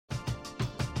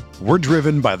We're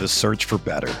driven by the search for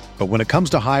better. But when it comes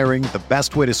to hiring, the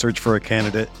best way to search for a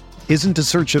candidate isn't to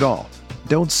search at all.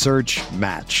 Don't search,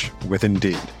 match with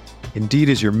Indeed. Indeed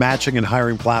is your matching and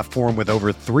hiring platform with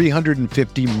over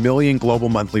 350 million global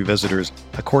monthly visitors,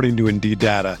 according to Indeed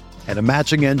data, and a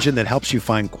matching engine that helps you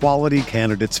find quality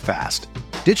candidates fast.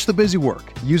 Ditch the busy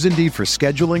work. Use Indeed for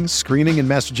scheduling, screening, and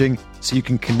messaging so you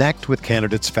can connect with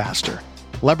candidates faster.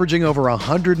 Leveraging over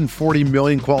 140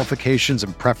 million qualifications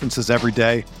and preferences every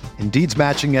day, Indeed's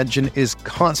matching engine is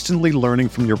constantly learning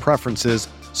from your preferences,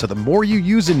 so the more you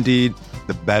use Indeed,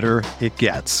 the better it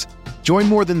gets. Join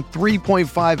more than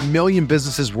 3.5 million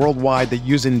businesses worldwide that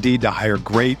use Indeed to hire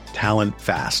great talent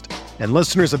fast. And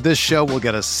listeners of this show will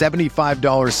get a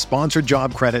 $75 sponsored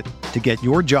job credit to get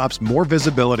your jobs more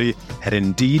visibility at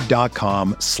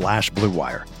Indeed.com/Blue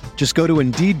Wire. Just go to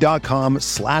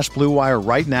Indeed.com/Blue Wire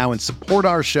right now and support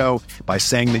our show by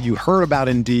saying that you heard about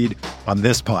Indeed on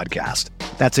this podcast.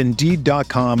 That's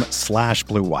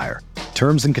Indeed.com/Blue Wire.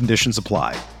 Terms and conditions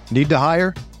apply. Need to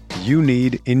hire? You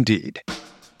need Indeed.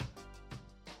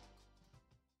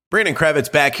 Brandon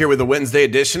Kravitz back here with a Wednesday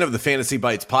edition of the Fantasy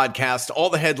Bites podcast. All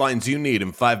the headlines you need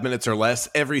in 5 minutes or less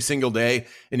every single day,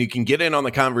 and you can get in on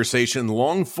the conversation.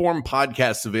 Long-form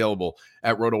podcasts available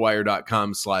at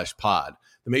rotowire.com/pod.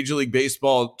 The Major League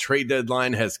Baseball trade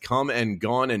deadline has come and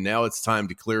gone, and now it's time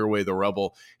to clear away the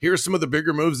rubble. Here are some of the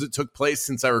bigger moves that took place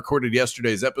since I recorded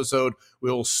yesterday's episode.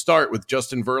 We'll start with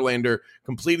Justin Verlander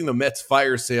completing the Mets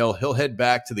fire sale. He'll head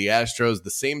back to the Astros,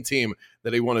 the same team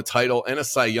that he won a title and a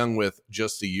Cy Young with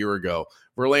just a year ago.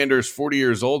 Verlander is 40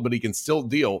 years old, but he can still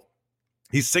deal.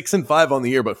 He's 6-5 on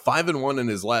the year, but 5-1 in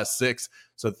his last 6.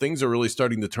 So things are really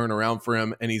starting to turn around for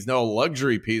him. And he's now a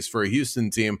luxury piece for a Houston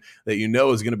team that you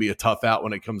know is going to be a tough out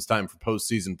when it comes time for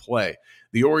postseason play.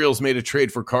 The Orioles made a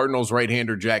trade for Cardinals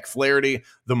right-hander Jack Flaherty.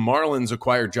 The Marlins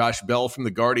acquired Josh Bell from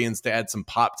the Guardians to add some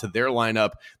pop to their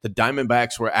lineup. The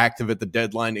Diamondbacks were active at the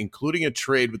deadline, including a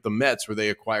trade with the Mets where they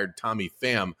acquired Tommy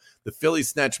Pham. The Phillies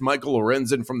snatched Michael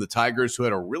Lorenzen from the Tigers, who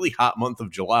had a really hot month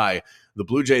of July. The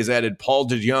Blue Jays added Paul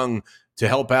DeJong to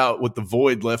help out with the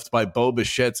void left by Bo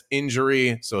Bichette's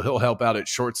injury. So he'll help out at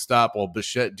shortstop while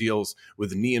Bichette deals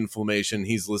with knee inflammation.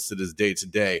 He's listed as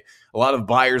day-to-day. A lot of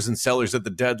buyers and sellers at the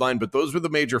deadline, but those were the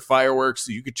major fireworks.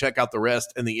 So you could check out the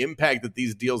rest and the impact that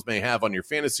these deals may have on your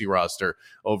fantasy roster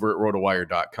over at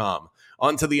rotowire.com.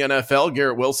 On to the NFL.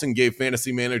 Garrett Wilson gave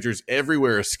fantasy managers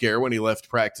everywhere a scare when he left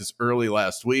practice early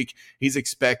last week. He's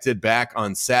expected back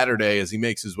on Saturday as he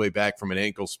makes his way back from an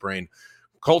ankle sprain.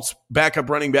 Colts backup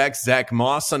running back Zach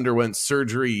Moss underwent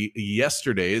surgery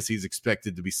yesterday as he's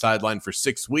expected to be sidelined for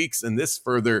 6 weeks, and this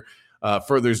furthers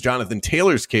Jonathan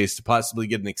Taylor's case to possibly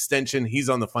get an extension. He's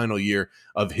on the final year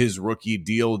of his rookie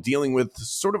deal, dealing with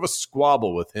sort of a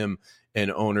squabble with him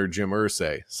and owner Jim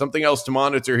Irsay. Something else to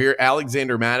monitor here,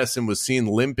 Alexander Mattison was seen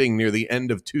limping near the end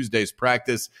of Tuesday's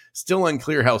practice. Still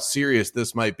unclear how serious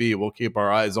this might be. We'll keep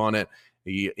our eyes on it.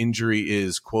 The injury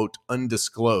is, quote,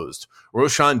 undisclosed.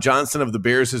 Roshan Johnson of the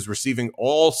Bears is receiving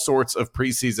all sorts of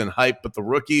preseason hype, but the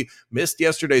rookie missed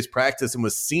yesterday's practice and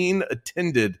was being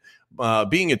attended by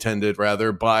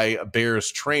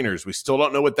Bears trainers. We still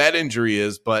don't know what that injury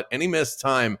is, but any missed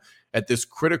time at this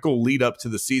critical lead up to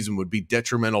the season would be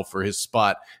detrimental for his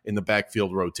spot in the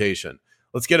backfield rotation.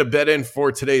 Let's get a bet in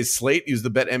for today's slate. Use the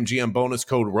BetMGM bonus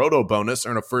code ROTOBONUS.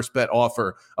 Earn a first bet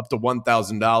offer up to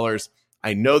 $1,000.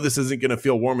 I know this isn't going to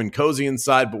feel warm and cozy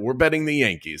inside, but we're betting the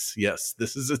Yankees. Yes,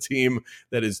 this is a team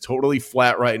that is totally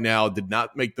flat right now, did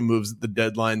not make the moves at the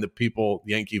deadline that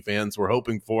Yankee fans, were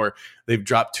hoping for. They've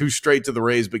dropped 2 straight to the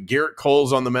Rays, but Garrett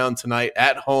Cole's on the mound tonight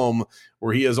at home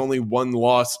where he has only 1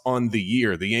 loss on the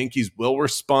year. The Yankees will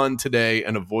respond today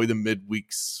and avoid a midweek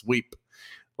sweep.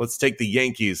 Let's take the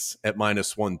Yankees at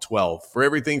 -112. For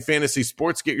everything fantasy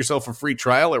sports, get yourself a free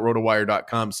trial at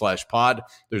rotowire.com/pod.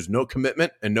 There's no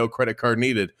commitment and no credit card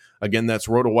needed. Again, that's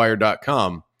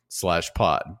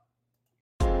rotowire.com/pod.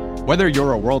 Whether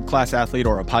you're a world-class athlete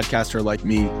or a podcaster like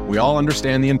me, we all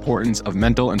understand the importance of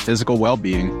mental and physical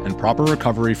well-being and proper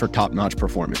recovery for top-notch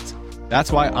performance.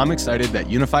 That's why I'm excited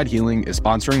that Unified Healing is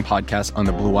sponsoring podcasts on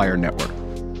the Blue Wire Network.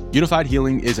 Unified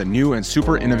Healing is a new and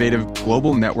super innovative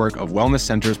global network of wellness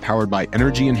centers powered by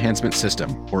Energy Enhancement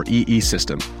System, or EE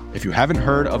System. If you haven't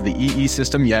heard of the EE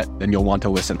System yet, then you'll want to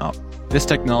listen up. This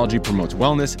technology promotes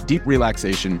wellness, deep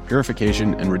relaxation,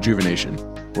 purification, and rejuvenation.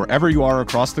 Wherever you are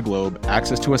across the globe,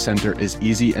 access to a center is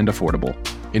easy and affordable.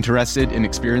 Interested in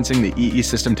experiencing the EE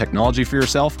System technology for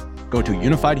yourself? Go to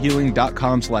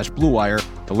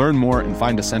unifiedhealing.com/bluewire to learn more and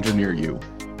find a center near you.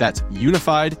 That's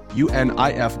unified,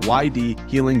 UNIFYD,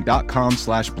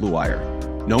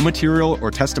 healing.com/bluewire. No material or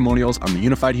testimonials on the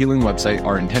Unified Healing website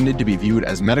are intended to be viewed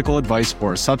as medical advice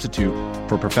or a substitute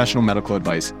for professional medical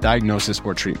advice, diagnosis,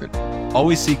 or treatment.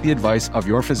 Always seek the advice of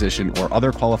your physician or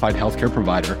other qualified healthcare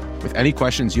provider with any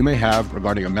questions you may have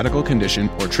regarding a medical condition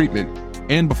or treatment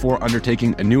and before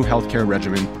undertaking a new healthcare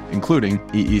regimen, including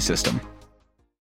EE system.